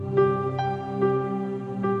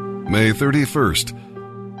May 31st.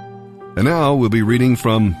 And now we'll be reading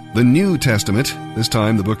from the New Testament, this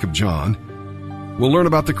time the book of John. We'll learn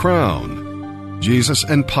about the crown. Jesus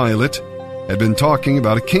and Pilate had been talking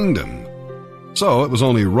about a kingdom, so it was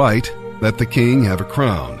only right that the king have a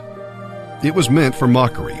crown. It was meant for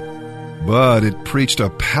mockery, but it preached a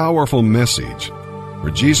powerful message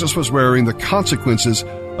where Jesus was wearing the consequences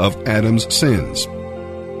of Adam's sins.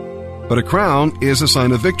 But a crown is a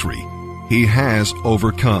sign of victory. He has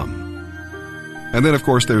overcome. And then, of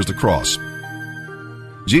course, there's the cross.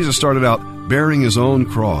 Jesus started out bearing his own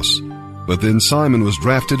cross, but then Simon was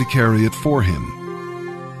drafted to carry it for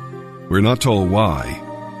him. We're not told why,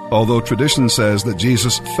 although tradition says that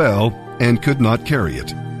Jesus fell and could not carry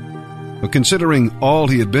it. But considering all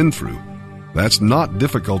he had been through, that's not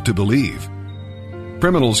difficult to believe.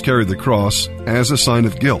 Criminals carried the cross as a sign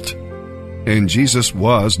of guilt, and Jesus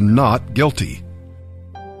was not guilty.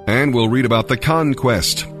 And we'll read about the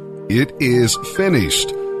conquest. "It is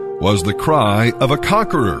finished," was the cry of a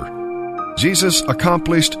conqueror. Jesus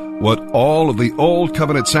accomplished what all of the old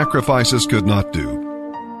covenant sacrifices could not do.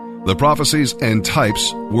 The prophecies and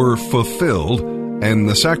types were fulfilled, and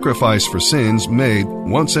the sacrifice for sins made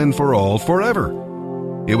once and for all forever.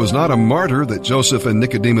 It was not a martyr that Joseph and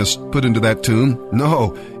Nicodemus put into that tomb.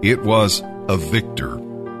 No, it was a victor.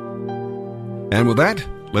 And with that,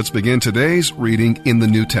 let's begin today's reading in the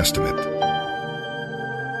New Testament.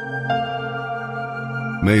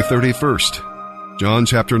 May 31st, John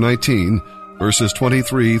chapter 19, verses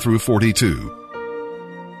 23 through 42.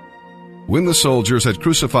 When the soldiers had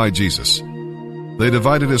crucified Jesus, they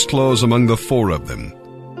divided his clothes among the 4 of them.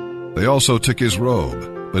 They also took his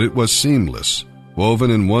robe, but it was seamless,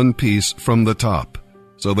 woven in one piece from the top.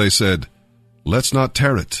 So they said, "Let's not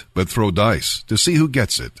tear it, but throw dice to see who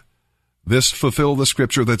gets it." This fulfilled the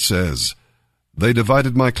scripture that says, "They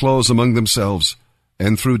divided my clothes among themselves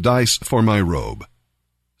and threw dice for my robe."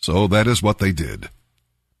 So that is what they did.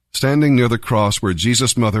 Standing near the cross were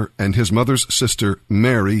Jesus' mother and his mother's sister,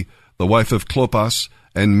 Mary, the wife of Clopas,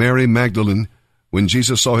 and Mary Magdalene. When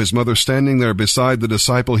Jesus saw his mother standing there beside the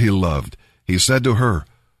disciple he loved, he said to her,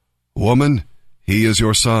 "Woman, he is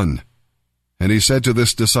your son." And he said to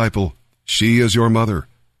this disciple, "She is your mother."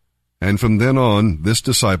 And from then on, this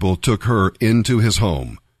disciple took her into his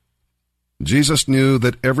home. Jesus knew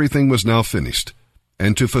that everything was now finished,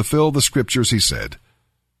 and to fulfill the scriptures he said,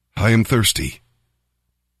 "I am thirsty."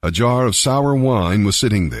 A jar of sour wine was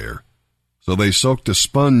sitting there, so they soaked a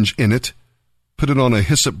sponge in it, put it on a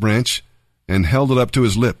hyssop branch, and held it up to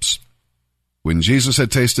his lips. When Jesus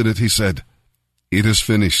had tasted it, he said, "It is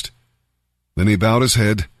finished." Then he bowed his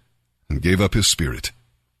head and gave up his spirit.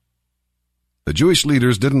 The Jewish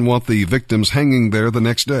leaders didn't want the victims hanging there the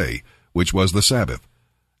next day, which was the Sabbath,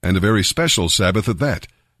 and a very special Sabbath at that,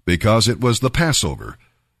 because it was the Passover.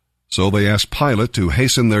 So they asked Pilate to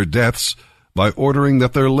hasten their deaths by ordering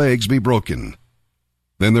that their legs be broken.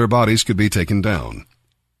 Then their bodies could be taken down.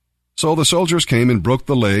 So the soldiers came and broke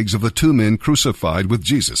the legs of the 2 men crucified with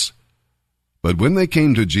Jesus. But when they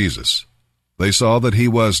came to Jesus, they saw that he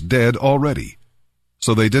was dead already,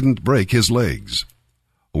 so they didn't break his legs.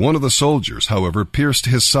 One of the soldiers, however, pierced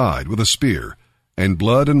his side with a spear, and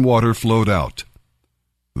blood and water flowed out.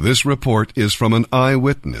 This report is from an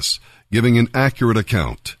eyewitness, giving an accurate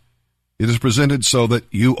account. It is presented so that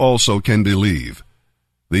you also can believe.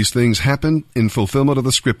 These things happen in fulfillment of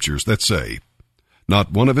the scriptures that say,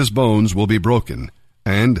 "Not one of his bones will be broken,"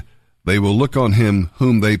 and "They will look on him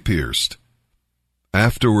whom they pierced."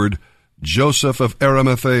 Afterward, Joseph of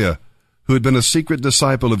Arimathea, who had been a secret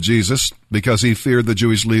disciple of Jesus because he feared the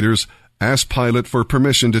Jewish leaders, asked Pilate for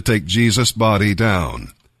permission to take Jesus' body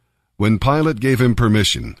down. When Pilate gave him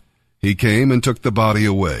permission, he came and took the body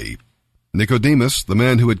away. Nicodemus, the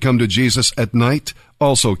man who had come to Jesus at night,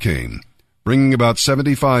 also came, bringing about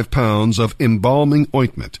 75 pounds of embalming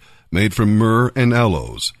ointment made from myrrh and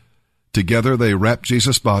aloes. Together they wrapped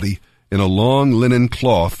Jesus' body in a long linen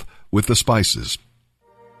cloth with the spices,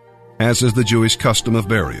 as is the Jewish custom of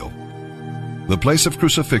burial. The place of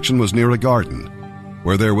crucifixion was near a garden,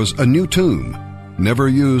 where there was a new tomb, never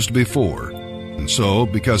used before. And so,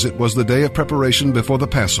 because it was the day of preparation before the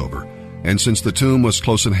Passover, and since the tomb was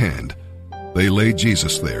close at hand, they laid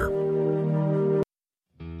Jesus there.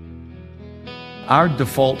 Our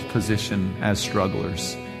default position as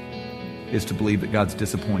strugglers is to believe that God's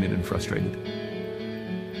disappointed and frustrated.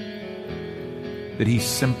 That he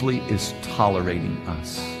simply is tolerating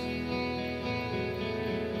us.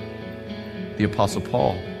 The Apostle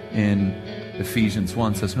Paul in Ephesians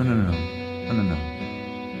 1 says, No.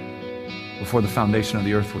 Before the foundation of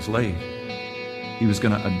the earth was laid, He was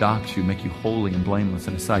going to adopt you, make you holy and blameless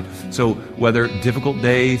in His sight. So whether difficult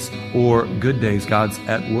days or good days, God's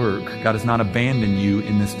at work. God has not abandoned you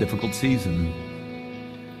in this difficult season.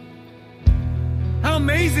 How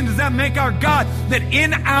amazing does that make our God, that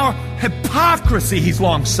in our hypocrisy, He's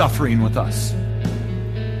long-suffering with us.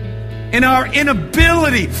 In our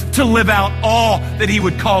inability to live out all that He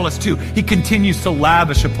would call us to, He continues to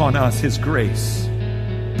lavish upon us His grace.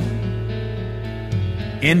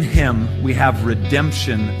 In Him we have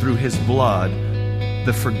redemption through His blood,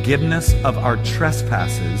 the forgiveness of our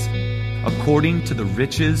trespasses, according to the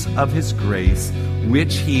riches of His grace,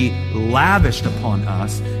 which He lavished upon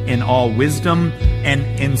us in all wisdom and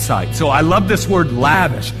insight. So I love this word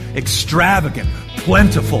lavish, extravagant,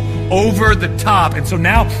 plentiful, over the top. And so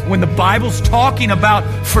now when the Bible's talking about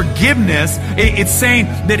forgiveness, it's saying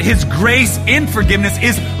that His grace in forgiveness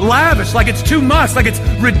is lavish, like it's too much, like it's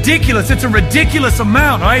ridiculous. It's a ridiculous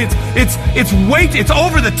amount, right? It's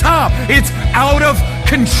over the top. It's out of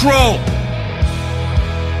control.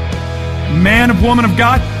 Man of woman of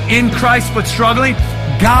God, in Christ but struggling,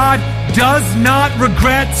 God does not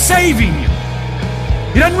regret saving you.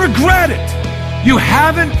 He doesn't regret it. You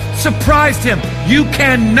haven't surprised Him. You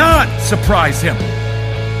cannot surprise Him.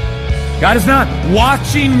 God is not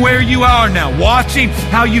watching where you are now, watching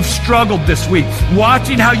how you've struggled this week,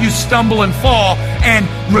 watching how you stumble and fall, and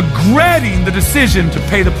regretting the decision to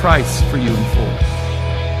pay the price for you in full.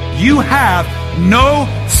 You have no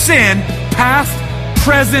sin, past,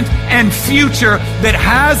 present, and future, that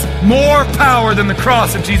has more power than the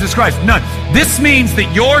cross of Jesus Christ. None. This means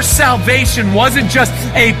that your salvation wasn't just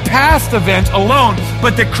a past event alone,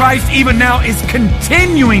 but that Christ even now is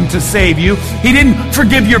continuing to save you. He didn't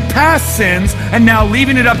forgive your past sins and now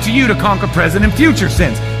leaving it up to you to conquer present and future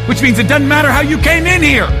sins, which means it doesn't matter how you came in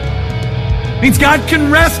here. It means God can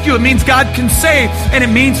rescue. It means God can save. And it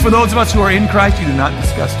means for those of us who are in Christ, you do not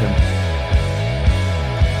disgust Him.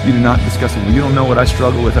 You do not discuss it. You don't know what I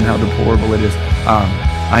struggle with and how deplorable it is.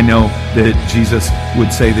 I know that Jesus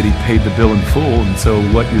would say that He paid the bill in full, and so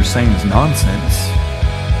what you're saying is nonsense.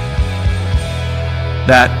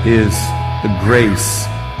 That is the grace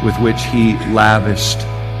with which He lavished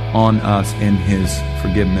on us in His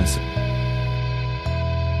forgiveness.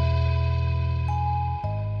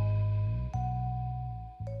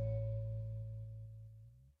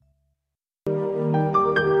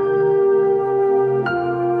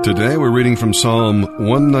 Today we're reading from Psalm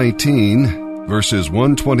 119, verses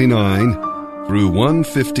 129 through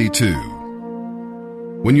 152.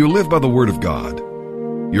 When you live by the Word of God,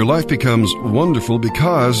 your life becomes wonderful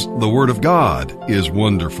because the Word of God is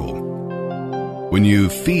wonderful. When you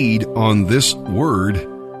feed on this Word,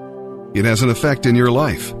 it has an effect in your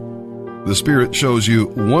life. The Spirit shows you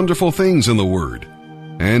wonderful things in the Word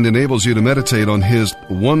and enables you to meditate on His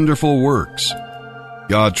wonderful works.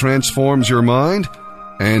 God transforms your mind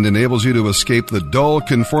and enables you to escape the dull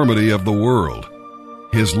conformity of the world.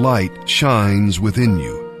 His light shines within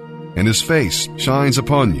you, and His face shines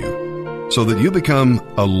upon you, so that you become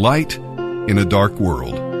a light in a dark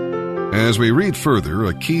world. As we read further,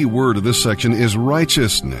 a key word of this section is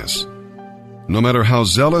righteousness. No matter how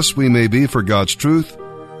zealous we may be for God's truth,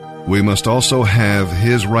 we must also have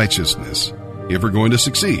His righteousness if we're going to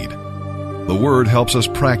succeed. The Word helps us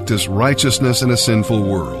practice righteousness in a sinful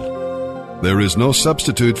world. There is no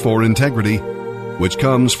substitute for integrity, which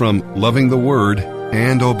comes from loving the Word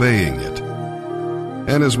and obeying it.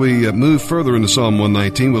 And as we move further into Psalm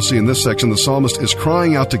 119, we'll see in this section the psalmist is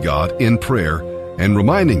crying out to God in prayer and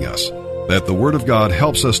reminding us that the Word of God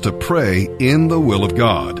helps us to pray in the will of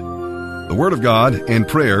God. The Word of God and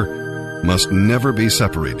prayer must never be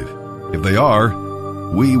separated. If they are,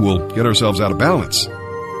 we will get ourselves out of balance.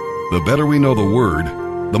 The better we know the Word,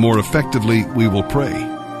 the more effectively we will pray.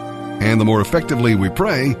 And the more effectively we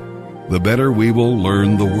pray, the better we will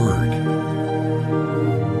learn the Word.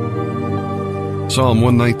 Psalm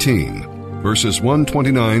 119, verses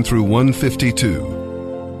 129 through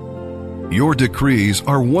 152. Your decrees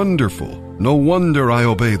are wonderful. No wonder I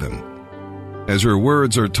obey them. As your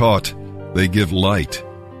words are taught, they give light.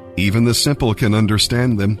 Even the simple can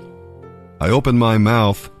understand them. I open my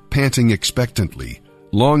mouth, panting expectantly,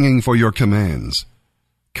 longing for your commands.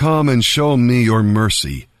 Come and show me your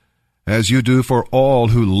mercy, as you do for all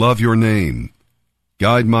who love your name.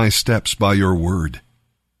 Guide my steps by your word,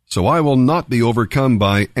 so I will not be overcome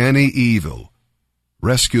by any evil.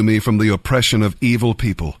 Rescue me from the oppression of evil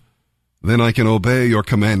people. Then I can obey your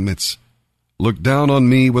commandments. Look down on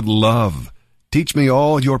me with love. Teach me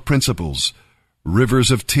all your principles. Rivers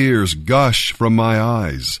of tears gush from my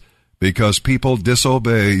eyes, because people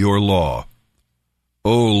disobey your law.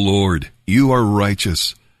 O Lord, you are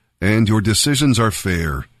righteous. and your decisions are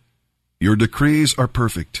fair. Your decrees are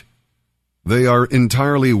perfect. They are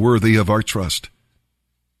entirely worthy of our trust.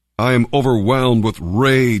 I am overwhelmed with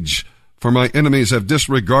rage, for my enemies have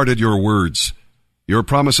disregarded your words. Your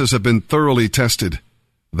promises have been thoroughly tested.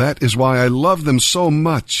 That is why I love them so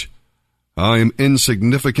much. I am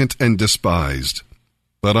insignificant and despised,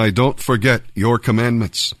 but I don't forget your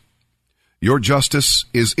commandments. Your justice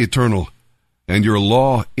is eternal, and your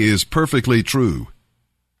law is perfectly true.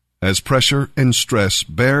 As pressure and stress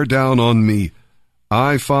bear down on me,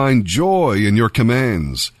 I find joy in your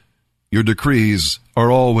commands. Your decrees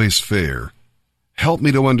are always fair. Help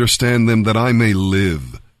me to understand them that I may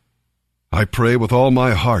live. I pray with all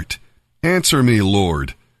my heart. Answer me,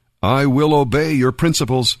 Lord. I will obey your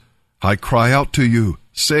principles. I cry out to you,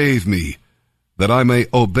 save me, that I may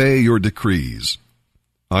obey your decrees.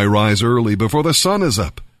 I rise early before the sun is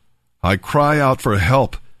up. I cry out for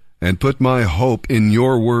help and put my hope in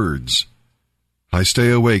your words. I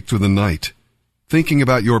stay awake through the night, thinking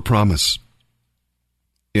about your promise.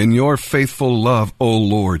 In your faithful love, O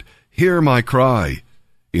Lord, hear my cry.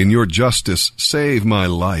 In your justice, save my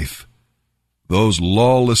life. Those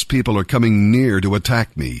lawless people are coming near to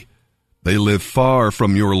attack me. They live far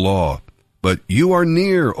from your law, but you are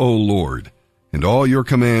near, O Lord, and all your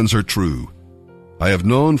commands are true. I have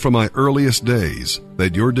known from my earliest days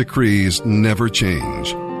that your decrees never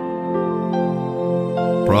change.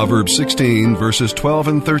 Proverbs 16, verses 12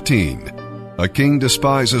 and 13. A king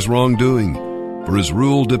despises wrongdoing, for his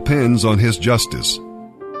rule depends on his justice.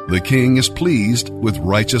 The king is pleased with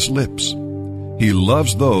righteous lips. He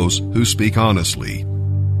loves those who speak honestly.